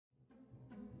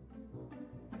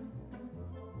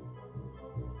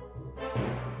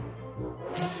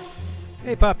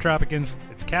Hey Poptropicans,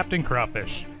 it's Captain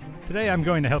Crawfish. Today I'm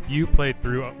going to help you play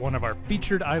through one of our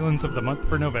featured islands of the month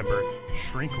for November,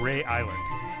 Shrink Ray Island.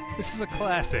 This is a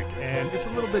classic, and it's a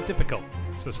little bit difficult,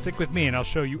 so stick with me and I'll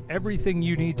show you everything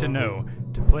you need to know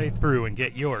to play through and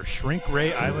get your Shrink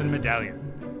Ray Island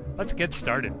medallion. Let's get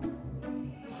started.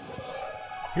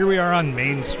 Here we are on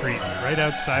Main Street, right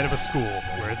outside of a school,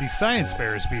 where the science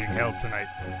fair is being held tonight.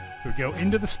 We go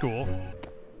into the school,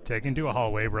 take into a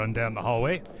hallway, run down the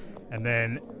hallway, and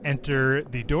then enter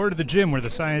the door to the gym where the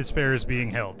science fair is being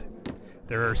held.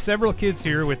 There are several kids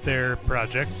here with their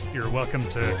projects. You're welcome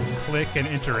to click and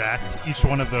interact. Each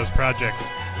one of those projects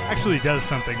actually does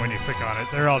something when you click on it.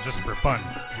 They're all just for fun.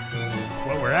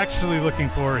 What we're actually looking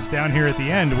for is down here at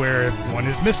the end where one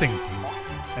is missing.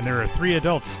 And there are 3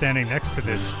 adults standing next to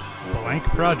this blank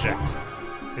project.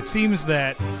 It seems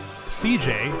that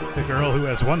CJ, the girl who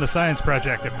has won the science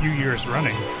project a few years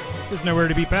running, is nowhere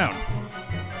to be found.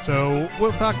 So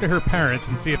we'll talk to her parents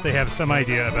and see if they have some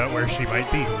idea about where she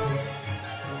might be.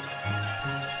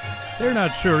 They're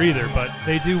not sure either, but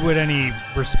they do what any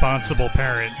responsible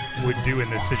parent would do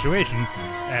in this situation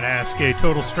and ask a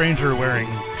total stranger wearing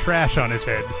trash on his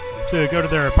head to go to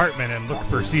their apartment and look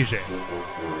for CJ.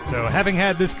 So having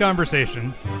had this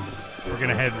conversation, we're going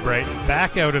to head right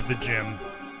back out of the gym,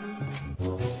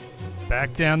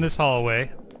 back down this hallway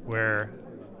where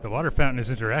the water fountain is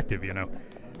interactive, you know,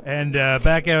 and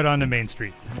back out onto Main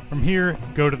Street. From here,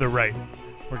 go to the right.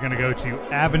 We're going to go to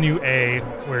Avenue A,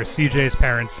 where CJ's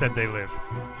parents said they live.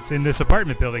 It's in this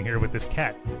apartment building here with this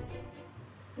cat.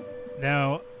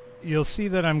 Now, you'll see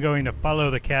that I'm going to follow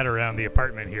the cat around the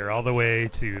apartment here, all the way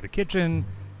to the kitchen,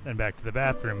 then back to the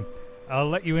bathroom. I'll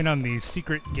let you in on the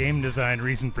secret game design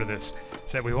reason for this.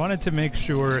 It's that we wanted to make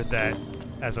sure that,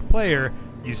 as a player,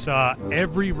 you saw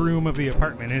every room of the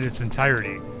apartment in its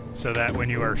entirety, so that when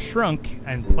you are shrunk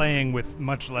and playing with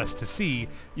much less to see,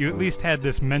 you at least had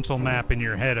this mental map in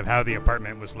your head of how the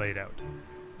apartment was laid out.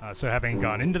 So having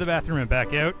gone into the bathroom and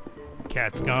back out,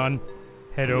 cat's gone,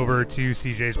 head over to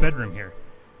CJ's bedroom here.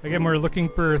 Again, we're looking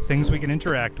for things we can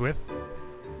interact with.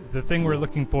 The thing we're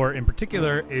looking for in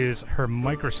particular is her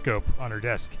microscope on her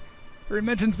desk. Her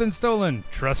invention's been stolen.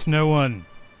 Trust no one.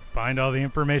 Find all the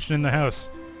information in the house.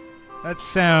 That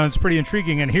sounds pretty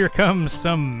intriguing, and here comes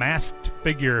some masked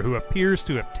figure who appears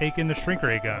to have taken the shrink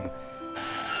ray gun.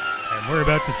 And we're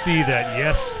about to see that,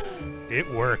 yes,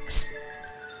 it works.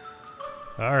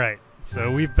 Alright,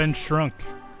 so we've been shrunk.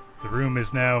 The room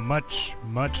is now much,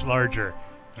 much larger,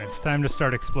 and it's time to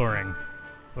start exploring.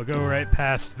 We'll go right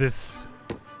past this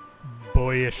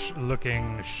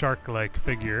boyish-looking shark-like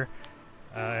figure,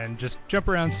 and just jump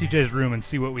around CJ's room and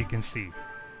see what we can see.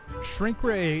 Shrink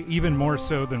Ray, even more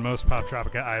so than most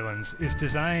Poptropica islands, is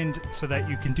designed so that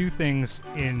you can do things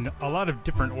in a lot of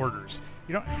different orders.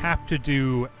 You don't have to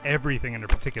do everything in a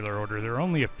particular order. There are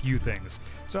only a few things.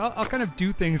 So I'll kind of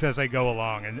do things as I go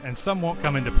along, and some won't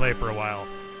come into play for a while.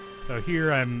 So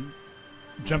here I'm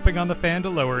jumping on the fan to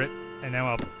lower it, and now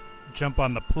I'll jump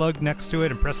on the plug next to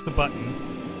it and press the button.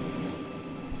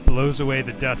 Blows away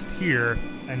the dust here,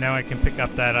 and now I can pick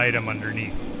up that item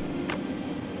underneath.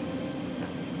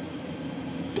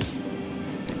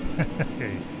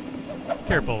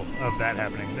 Careful of that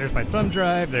happening. There's my thumb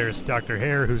drive, there's Dr.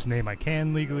 Hare, whose name I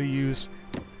can legally use.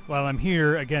 While I'm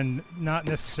here, again, not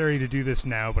necessary to do this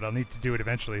now, but I'll need to do it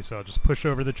eventually, so I'll just push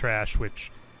over the trash,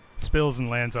 which spills and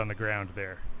lands on the ground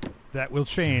there. That will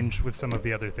change with some of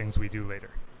the other things we do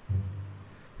later.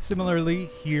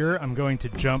 Similarly, here I'm going to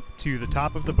jump to the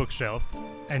top of the bookshelf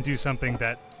and do something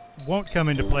that won't come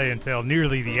into play until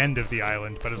nearly the end of the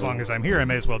island, but as long as I'm here I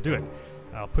may as well do it.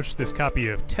 I'll push this copy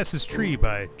of Tess's Tree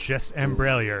by Jess M.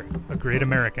 Bralier, a great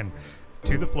American,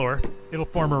 to the floor. It'll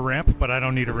form a ramp, but I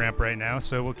don't need a ramp right now,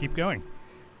 so we'll keep going.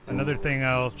 Another thing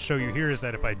I'll show you here is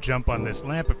that if I jump on this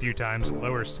lamp a few times, it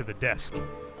lowers to the desk.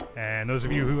 And those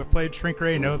of you who have played Shrink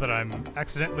Ray know that I'm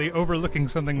accidentally overlooking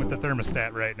something with the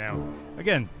thermostat right now.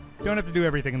 Again, don't have to do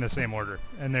everything in the same order.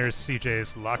 And there's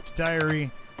CJ's locked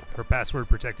diary, her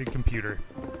password-protected computer,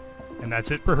 and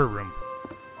that's it for her room.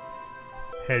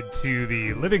 Head to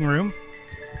the living room,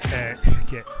 and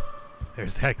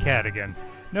there's that cat again.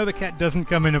 No, the cat doesn't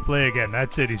come into play again.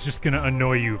 That's it. He's just going to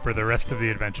annoy you for the rest of the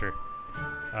adventure.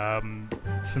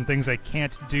 Some things I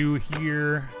can't do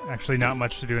here. Actually, not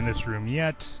much to do in this room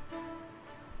yet.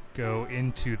 Go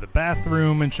into the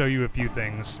bathroom and show you a few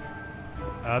things.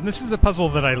 This is a puzzle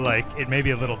that I like. It may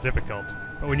be a little difficult,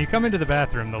 but when you come into the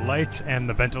bathroom, the light and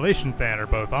the ventilation fan are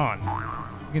both on.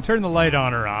 You can turn the light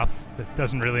on or off. That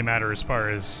doesn't really matter as far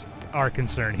as our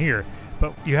concern here,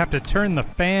 but you have to turn the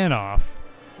fan off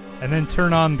and then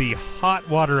turn on the hot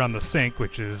water on the sink,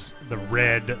 which is the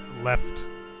red left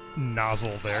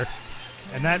nozzle there.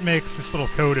 And that makes this little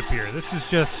code appear. This is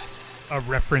just a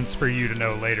reference for you to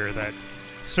know later that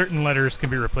certain letters can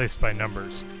be replaced by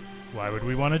numbers. Why would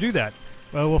we want to do that?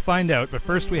 Well, we'll find out, but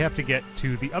first we have to get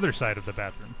to the other side of the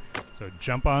bathroom. So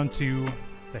jump onto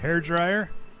the hairdryer,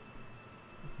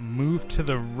 move to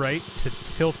the right to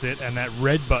tilt it, and that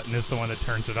red button is the one that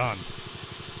turns it on.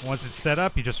 Once it's set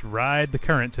up, you just ride the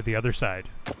current to the other side.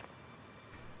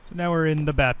 So now we're in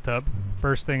the bathtub.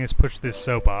 First thing is push this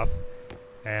soap off,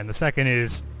 and the second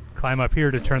is climb up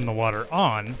here to turn the water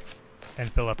on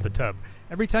and fill up the tub.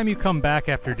 Every time you come back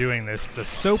after doing this, the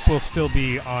soap will still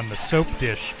be on the soap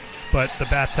dish, but the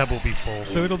bathtub will be full,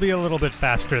 so it'll be a little bit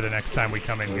faster the next time we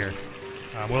come in here.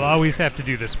 We'll always have to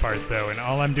do this part, though, and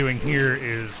all I'm doing here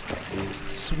is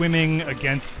swimming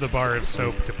against the bar of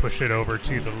soap to push it over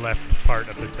to the left part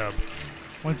of the tub.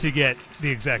 Once you get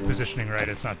the exact positioning right,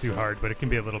 it's not too hard, but it can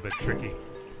be a little bit tricky.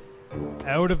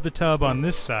 Out of the tub on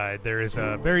this side, there is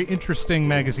a very interesting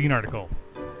magazine article.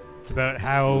 It's about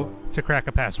how to crack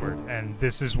a password, and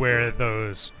this is where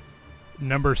those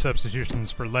number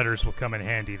substitutions for letters will come in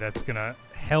handy. That's going to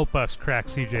help us crack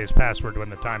CJ's password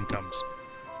when the time comes.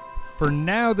 For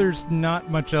now, there's not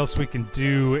much else we can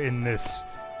do in this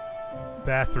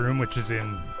bathroom, which is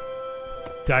in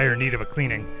dire need of a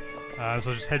cleaning. So I'll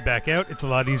just head back out. It's a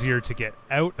lot easier to get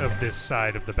out of this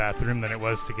side of the bathroom than it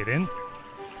was to get in.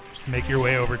 Just make your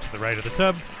way over to the right of the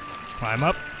tub, climb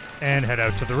up, and head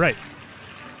out to the right.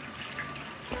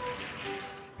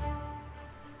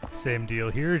 Same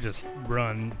deal here, just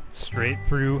run straight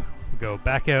through, go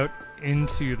back out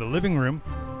into the living room,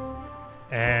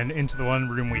 and into the one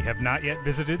room we have not yet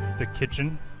visited, the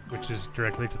kitchen, which is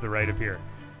directly to the right of here.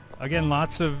 Again,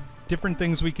 lots of different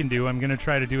things we can do. I'm going to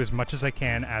try to do as much as I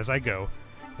can as I go.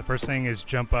 The first thing is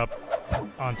jump up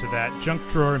onto that junk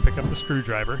drawer and pick up the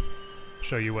screwdriver.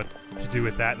 Show you what to do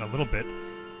with that in a little bit.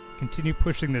 Continue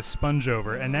pushing this sponge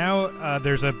over, and now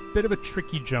there's a bit of a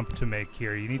tricky jump to make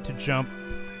here. You need to jump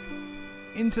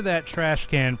into that trash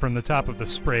can from the top of the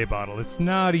spray bottle. It's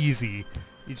not easy.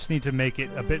 You just need to make it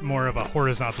a bit more of a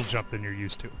horizontal jump than you're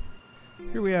used to.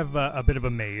 Here we have a bit of a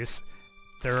maze.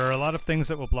 There are a lot of things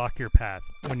that will block your path.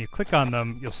 When you click on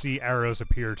them, you'll see arrows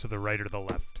appear to the right or the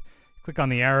left. Click on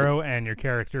the arrow and your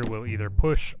character will either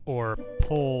push or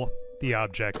pull the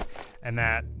object, and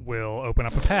that will open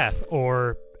up a path,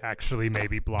 or actually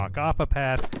maybe block off a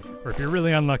path, or if you're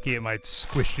really unlucky, it might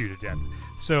squish you to death.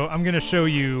 So I'm going to show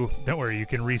you, don't worry, you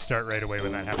can restart right away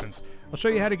when that happens. I'll show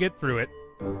you how to get through it.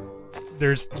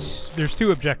 There's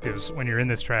two objectives when you're in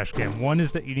this trash can. One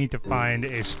is that you need to find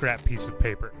a scrap piece of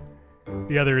paper.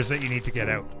 The other is that you need to get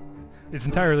out. It's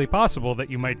entirely possible that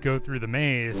you might go through the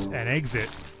maze and exit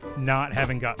not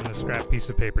having gotten the scrap piece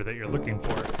of paper that you're looking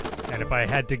for. And if I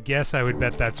had to guess, I would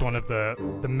bet that's one of the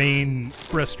main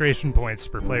frustration points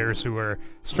for players who are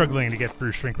struggling to get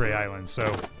through Shrink Ray Island.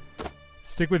 So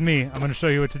stick with me. I'm going to show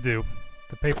you what to do.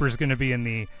 The paper is going to be in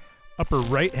the upper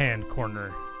right-hand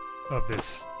corner of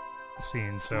this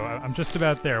scene. So I'm just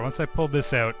about there. Once I pull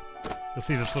this out, you'll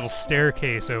see this little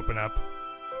staircase open up.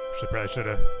 Probably should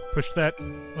have pushed that,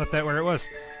 left that where it was.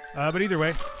 But either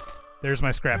way, there's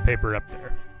my scrap paper up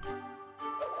there.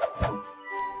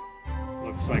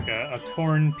 Looks like a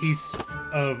torn piece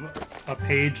of a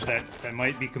page that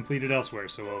might be completed elsewhere,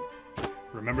 so we'll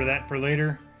remember that for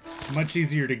later. Much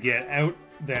easier to get out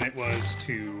than it was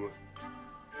to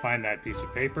find that piece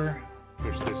of paper.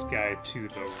 Push this guy to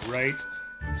the right.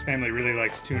 This family really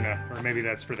likes tuna, or maybe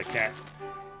that's for the cat.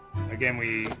 Again,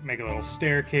 we make a little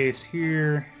staircase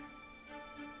here.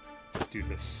 Do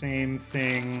the same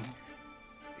thing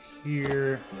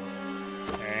here.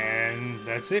 And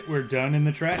that's it. We're done in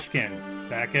the trash can.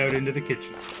 Back out into the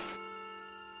kitchen.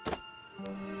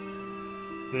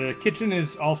 The kitchen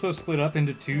is also split up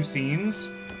into two scenes.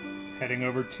 Heading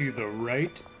over to the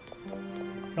right.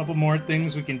 A couple more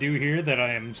things we can do here that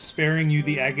I am sparing you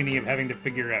the agony of having to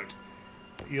figure out.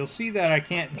 You'll see that I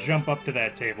can't jump up to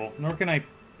that table, nor can I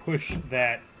push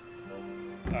that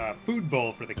food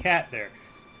bowl for the cat there.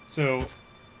 So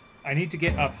I need to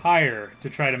get up higher to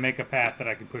try to make a path that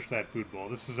I can push that food bowl.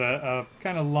 This is a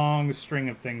kind of long string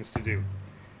of things to do.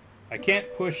 I can't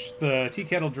push the tea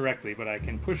kettle directly, but I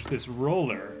can push this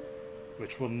roller,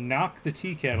 which will knock the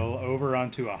tea kettle over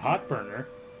onto a hot burner,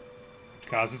 which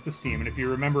causes the steam. And if you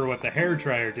remember what the hair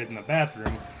dryer did in the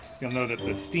bathroom, you'll know that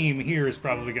the steam here is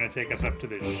probably going to take us up to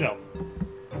this shelf.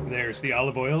 There's the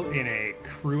olive oil in a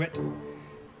cruet.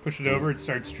 Push it over, it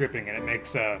starts dripping, and it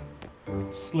makes a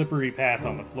slippery path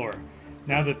on the floor.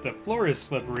 Now that the floor is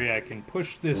slippery, I can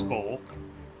push this bowl.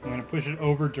 I'm going to push it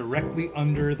over directly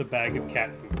under the bag of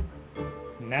cat food.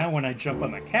 Now when I jump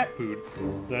on the cat food,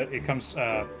 it comes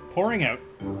pouring out.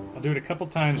 I'll do it a couple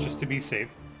times just to be safe.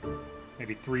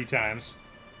 Maybe 3 times.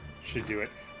 Should do it.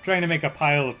 I'm trying to make a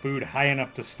pile of food high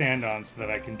enough to stand on so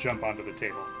that I can jump onto the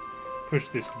table. Push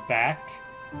this back.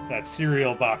 That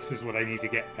cereal box is what I need to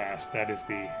get past. That is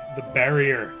the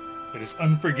barrier that is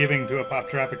unforgiving to a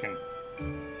Poptropican.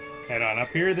 Head on up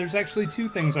here. There's actually 2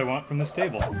 things I want from this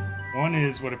table. One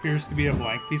is what appears to be a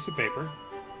blank piece of paper.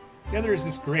 The other is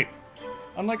this grape.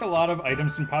 Unlike a lot of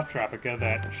items in Poptropica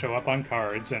that show up on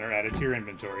cards and are added to your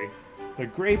inventory, the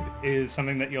grape is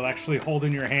something that you'll actually hold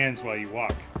in your hands while you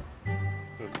walk.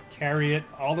 So carry it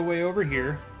all the way over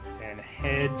here and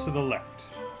head to the left.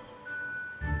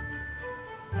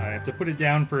 I have to put it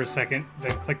down for a second,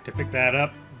 then click to pick that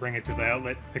up, bring it to the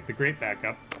outlet, pick the grape back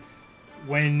up.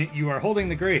 When you are holding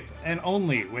the grape, and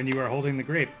only when you are holding the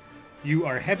grape, you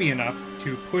are heavy enough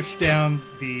to push down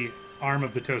the arm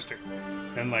of the toaster.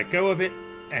 Then let go of it,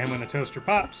 and when the toaster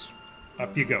pops,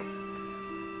 up you go.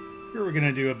 Here we're going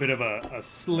to do a bit of a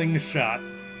slingshot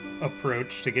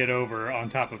approach to get over on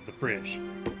top of the fridge.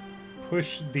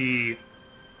 Push the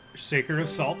shaker of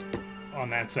salt on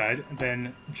that side,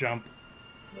 then jump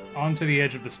onto the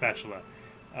edge of the spatula.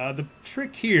 The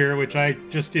trick here, which I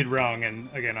just did wrong, and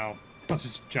again I'll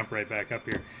just jump right back up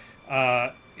here,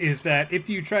 is that if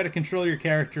you try to control your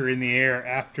character in the air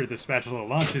after the spatula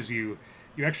launches you,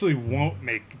 you actually won't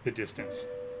make the distance.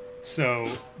 So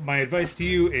my advice to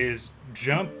you is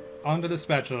jump onto the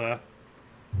spatula,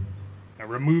 now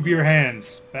remove your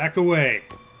hands, back away.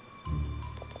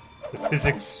 The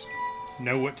physics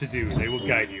know what to do, they will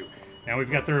guide you. Now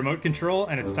we've got the remote control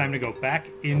and it's time to go back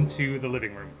into the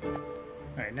living room.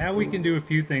 Alright, now we can do a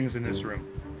few things in this room.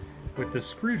 With the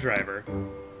screwdriver,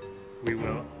 we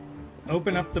will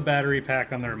open up the battery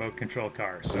pack on the remote control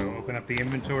car. So open up the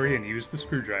inventory and use the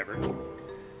screwdriver.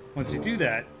 Once you do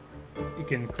that, you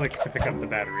can click to pick up the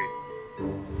battery.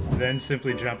 Then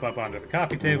simply jump up onto the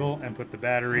coffee table and put the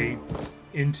battery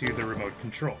into the remote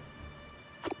control.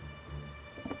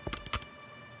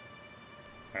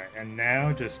 Alright, and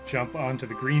now just jump onto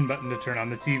the green button to turn on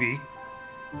the TV.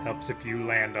 Helps if you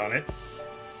land on it.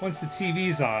 Once the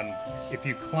TV's on, if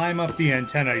you climb up the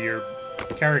antenna, your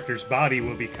character's body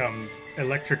will become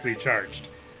electrically charged.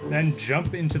 Then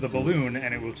jump into the balloon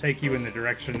and it will take you in the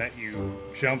direction that you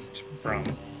jumped from,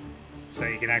 so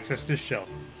you can access this shelf.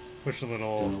 Push a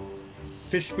little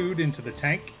fish food into the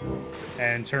tank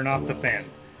and turn off the fan.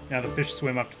 Now the fish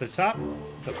swim up to the top,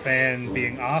 the fan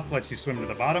being off lets you swim to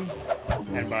the bottom,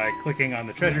 and by clicking on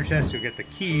the treasure chest you'll get the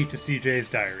key to CJ's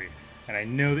diary. And I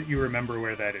know that you remember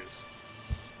where that is.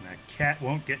 And that cat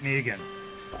won't get me again.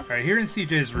 Alright, here in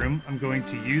CJ's room, I'm going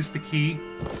to use the key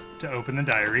to open the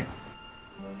diary.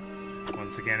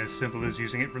 Once again, as simple as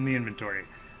using it from the inventory.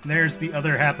 And there's the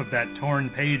other half of that torn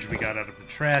page we got out of the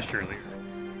trash earlier.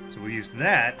 So we'll use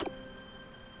that,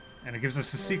 and it gives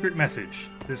us a secret message.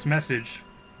 This message,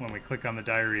 when we click on the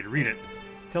diary to read it,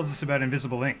 tells us about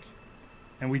invisible ink.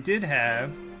 And we did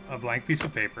have a blank piece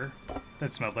of paper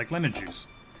that smelled like lemon juice.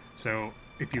 So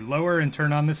if you lower and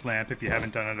turn on this lamp, if you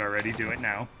haven't done it already, do it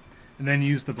now, and then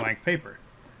use the blank paper.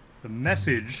 The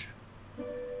message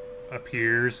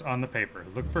appears on the paper.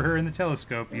 Look for her in the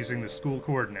telescope using the school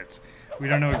coordinates. We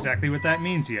don't know exactly what that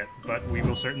means yet, but we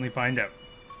will certainly find out.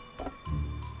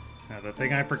 Now the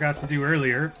thing I forgot to do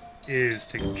earlier is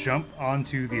to jump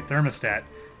onto the thermostat,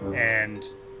 and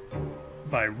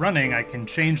by running I can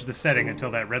change the setting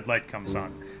until that red light comes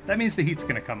on. That means the heat's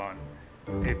going to come on.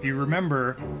 If you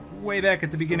remember, way back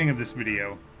at the beginning of this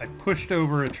video, I pushed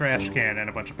over a trash can and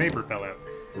a bunch of paper fell out.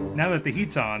 Now that the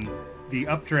heat's on, the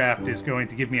updraft is going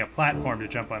to give me a platform to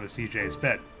jump onto CJ's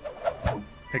bed.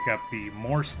 Pick up the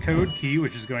Morse code key,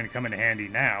 which is going to come in handy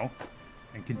now,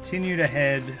 and continue to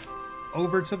head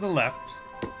over to the left,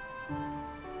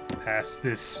 past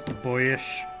this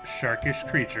boyish, sharkish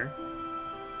creature,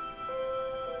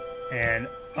 and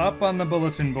up on the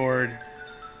bulletin board,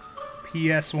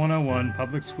 PS 101,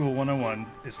 Public School 101,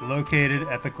 is located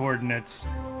at the coordinates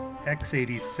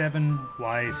X87,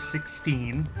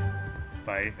 Y16,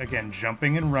 by, again,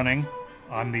 jumping and running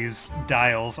on these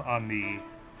dials on the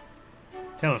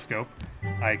telescope.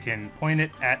 I can point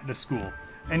it at the school.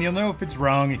 And you'll know if it's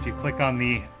wrong if you click on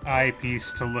the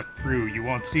eyepiece to look through. You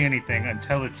won't see anything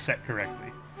until it's set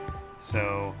correctly.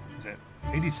 So, is it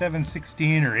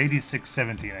 8716 or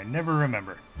 8617? I never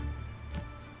remember.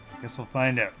 Guess we'll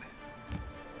find out.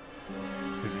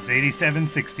 Because it's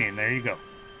 8716. There you go.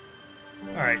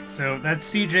 Alright, so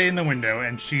that's CJ in the window,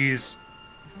 and she's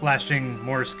flashing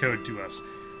Morse code to us.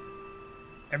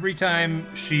 Every time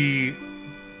she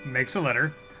makes a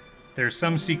letter, there's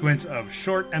some sequence of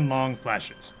short and long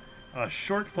flashes. A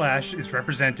short flash is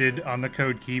represented on the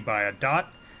code key by a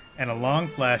dot, and a long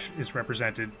flash is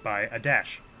represented by a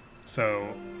dash.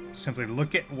 So simply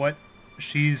look at what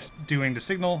she's doing to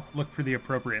signal, look for the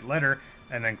appropriate letter,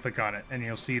 and then click on it, and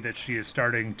you'll see that she is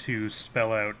starting to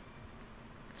spell out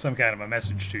some kind of a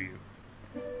message to you.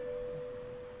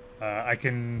 I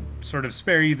can sort of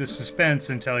spare you the suspense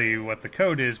and tell you what the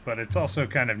code is, but it's also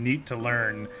kind of neat to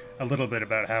learn a little bit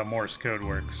about how Morse code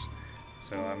works.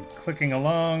 So I'm clicking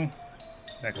along.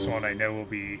 Next one I know will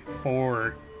be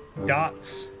 4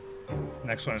 dots.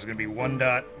 Next one is going to be 1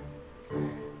 dot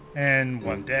and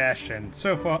 1 dash, and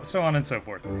so on and so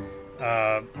forth.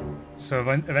 So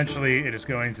eventually it is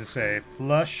going to say,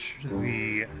 flush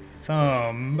the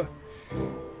thumb.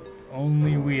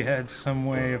 Only we had some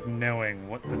way of knowing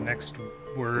what the next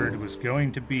word was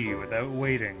going to be without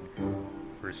waiting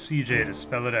for CJ to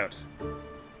spell it out.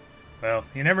 Well,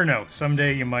 you never know.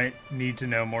 Someday you might need to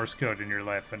know Morse code in your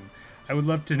life, and I would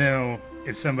love to know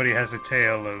if somebody has a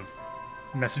tale of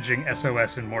messaging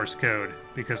SOS in Morse code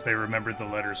because they remembered the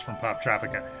letters from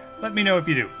Poptropica. Let me know if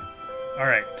you do.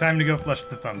 Alright, time to go flush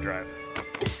the thumb drive.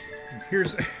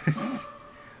 Here's...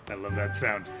 I love that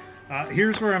sound.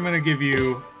 Here's where I'm going to give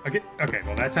you... Okay,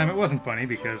 well that time it wasn't funny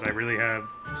because I really have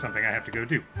something I have to go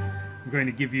do. I'm going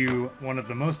to give you one of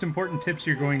the most important tips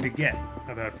you're going to get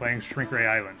about playing Shrink Ray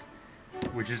Island,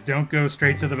 which is don't go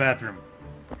straight to the bathroom.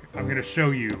 I'm going to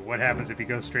show you what happens if you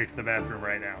go straight to the bathroom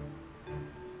right now.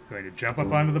 I'm going to jump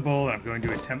up onto the bowl and I'm going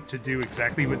to attempt to do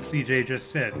exactly what CJ just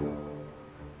said.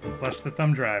 Flush the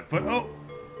thumb drive, but oh!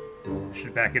 I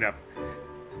should back it up.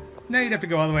 Now you'd have to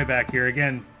go all the way back here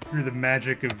again through the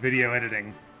magic of video editing.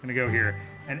 I'm going to go here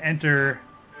and enter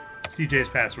CJ's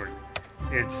password.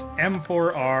 It's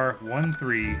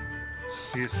M4R13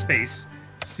 space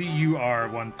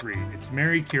CUR13. It's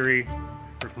Mary Curie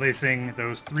replacing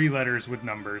those 3 letters with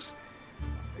numbers.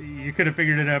 You could have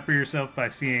figured it out for yourself by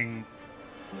seeing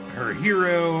her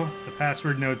hero, the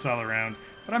password notes all around,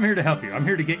 but I'm here to help you. I'm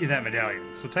here to get you that medallion.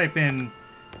 So type in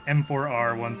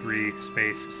M4R13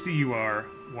 space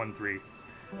CUR13.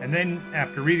 And then,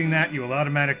 after reading that, you will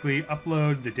automatically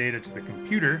upload the data to the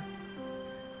computer.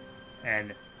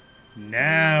 And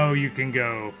now you can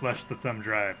go flush the thumb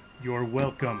drive. You're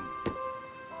welcome.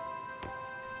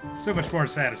 So much more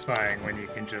satisfying when you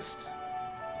can just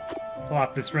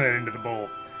plop this right into the bowl.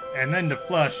 And then to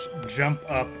flush, jump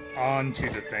up onto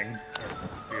the thing.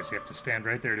 I guess you have to stand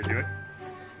right there to do it.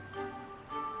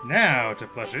 Now to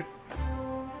flush it.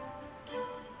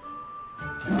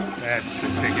 That's the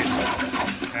ticket.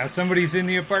 Now somebody's in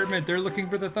the apartment. They're looking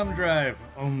for the thumb drive.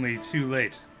 Only too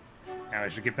late. Now I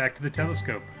should get back to the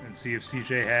telescope and see if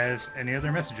CJ has any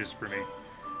other messages for me.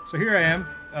 So here I am,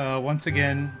 once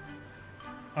again,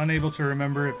 unable to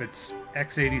remember if it's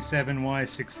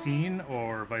X87Y16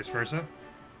 or vice versa.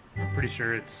 I'm pretty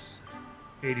sure it's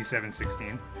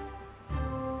 8716.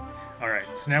 Alright,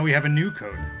 so now we have a new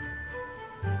code.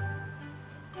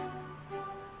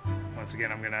 Once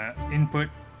again, I'm going to input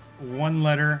 1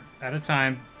 letter at a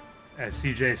time as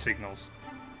CJ signals.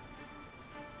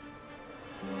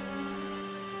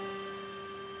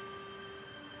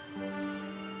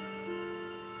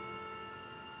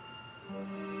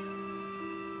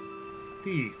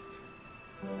 Thief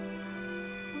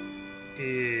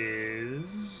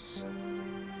is...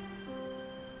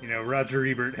 You know, Roger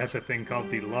Ebert has a thing called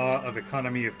the law of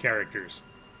economy of characters,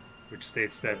 which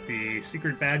states that the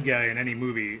secret bad guy in any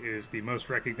movie is the most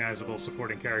recognizable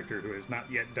supporting character who has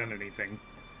not yet done anything.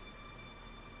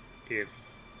 If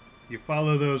you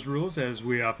follow those rules, as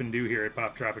we often do here at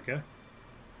Poptropica,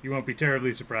 you won't be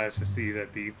terribly surprised to see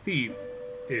that the thief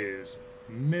is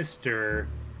Mr.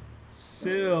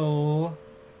 Sill.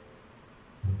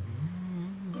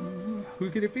 Who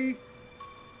could it be?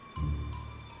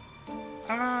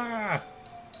 Ah!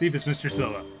 Thief is Mr.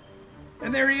 Silva.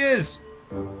 And there he is!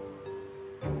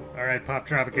 Alright,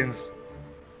 Poptropicans.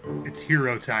 It's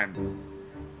hero time.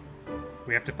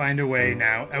 We have to find a way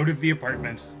now out of the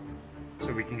apartment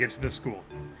so we can get to the school.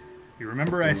 You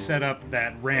remember I set up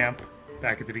that ramp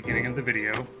back at the beginning of the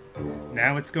video.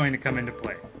 Now it's going to come into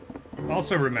play.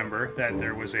 Also remember that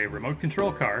there was a remote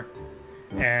control car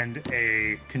and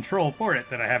a control for it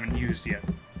that I haven't used yet.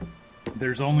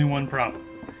 There's only one problem.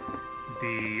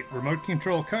 The remote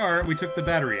control car, we took the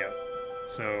battery out.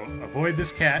 So avoid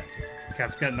this cat. The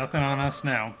cat's got nothing on us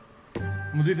now.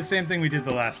 And we'll do the same thing we did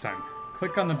the last time.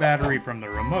 Click on the battery from the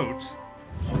remote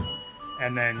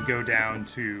and then go down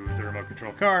to the remote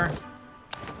control car,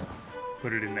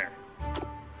 put it in there.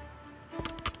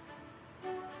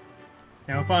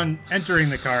 Now upon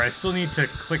entering the car, I still need to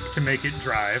click to make it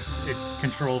drive. It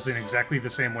controls in exactly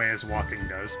the same way as walking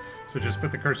does. So just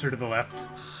put the cursor to the left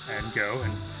and go,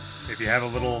 and if you have a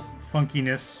little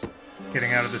funkiness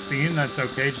getting out of the scene. That's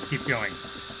okay, just keep going.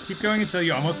 Keep going until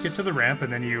you almost get to the ramp,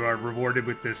 and then you are rewarded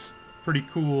with this pretty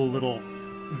cool little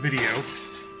video.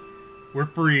 We're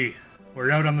free.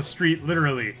 We're out on the street,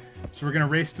 literally. So we're gonna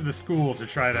race to the school to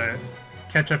try to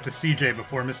catch up to CJ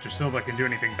before Mr. Silva can do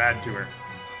anything bad to her.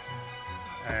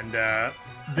 And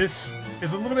this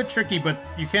is a little bit tricky, but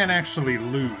you can actually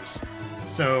lose.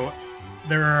 So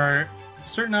there are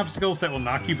certain obstacles that will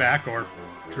knock you back or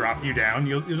drop you down.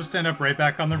 You'll just end up right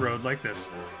back on the road like this.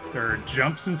 There are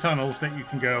jumps and tunnels that you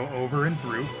can go over and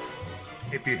through.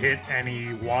 If you hit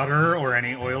any water or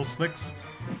any oil slicks,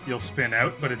 you'll spin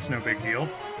out, but it's no big deal.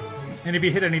 And if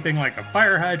you hit anything like a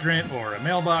fire hydrant or a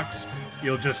mailbox,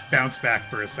 you'll just bounce back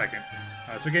for a second.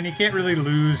 So again, you can't really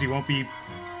lose. You're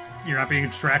not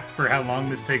being tracked for how long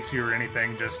this takes you or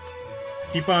anything. Just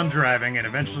keep on driving, and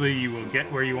eventually you will get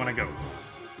where you want to go.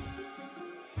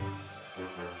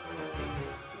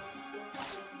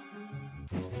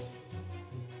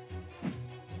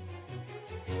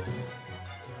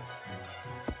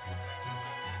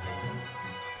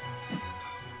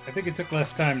 I think it took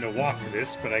less time to walk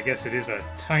this, but I guess it is a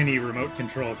tiny remote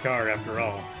control car after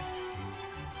all.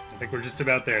 I think we're just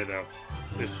about there, though.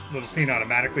 This little scene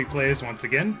automatically plays once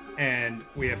again, and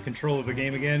we have control of the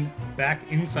game again, back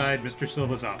inside Mr.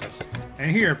 Silva's office. And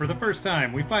here, for the first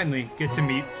time, we finally get to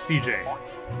meet CJ.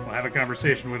 We'll have a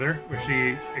conversation with her, where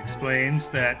she explains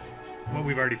that what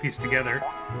we've already pieced together,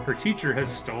 her teacher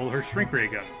has stole her shrink ray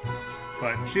gun.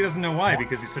 But she doesn't know why,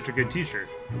 because he's such a good teacher.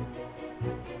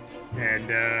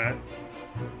 And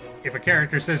if a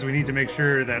character says we need to make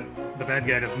sure that the bad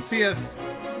guy doesn't see us,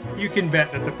 you can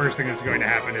bet that the first thing that's going to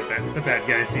happen is that the bad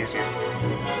guy sees you.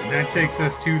 And that takes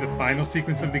us to the final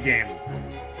sequence of the game.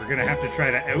 We're going to have to try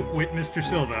to outwit Mr.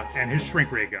 Silva and his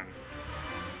shrink ray gun.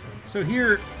 So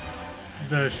here,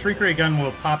 the shrink ray gun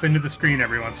will pop into the screen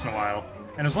every once in a while,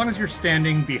 and as long as you're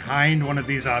standing behind one of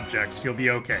these objects, you'll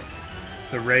be okay.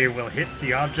 The ray will hit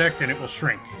the object and it will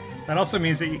shrink. That also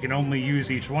means that you can only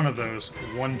use each one of those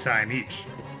one time each.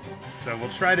 So we'll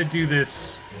try to do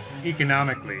this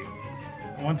economically.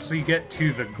 Once you get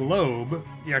to the globe,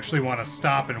 you actually want to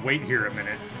stop and wait here a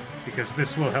minute, because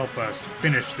this will help us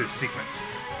finish this sequence.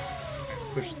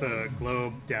 Push the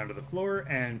globe down to the floor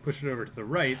and push it over to the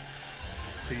right.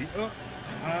 So you,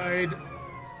 hide.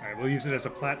 Alright, we'll use it as a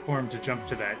platform to jump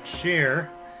to that chair,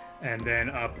 and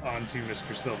then up onto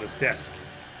Mr. Silva's desk.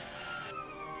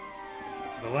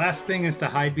 The last thing is to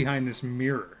hide behind this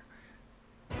mirror.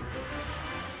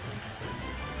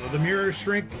 Will the mirror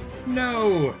shrink?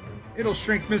 No! It'll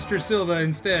shrink Mr. Silva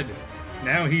instead.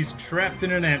 Now he's trapped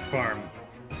in an ant farm.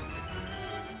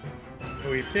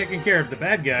 So we've taken care of the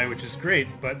bad guy, which is great,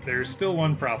 but there's still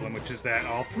one problem, which is that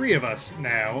all three of us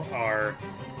now are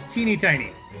teeny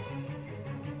tiny.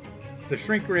 The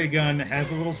shrink ray gun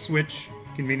has a little switch,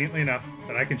 conveniently enough,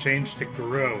 that I can change to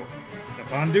grow.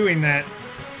 Upon doing that,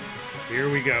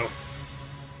 here we go.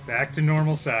 Back to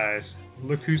normal size.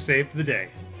 Look who saved the day.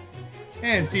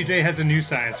 And CJ has a new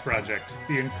science project,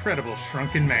 the incredible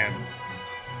Shrunken Man.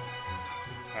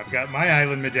 I've got my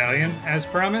island medallion, as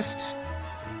promised.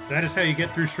 That is how you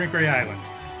get through Shrink Ray Island.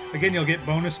 Again, you'll get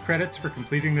bonus credits for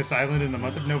completing this island in the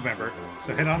month of November,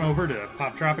 so head on over to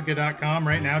poptropica.com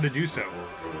right now to do so.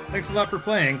 Thanks a lot for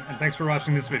playing, and thanks for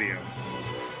watching this video.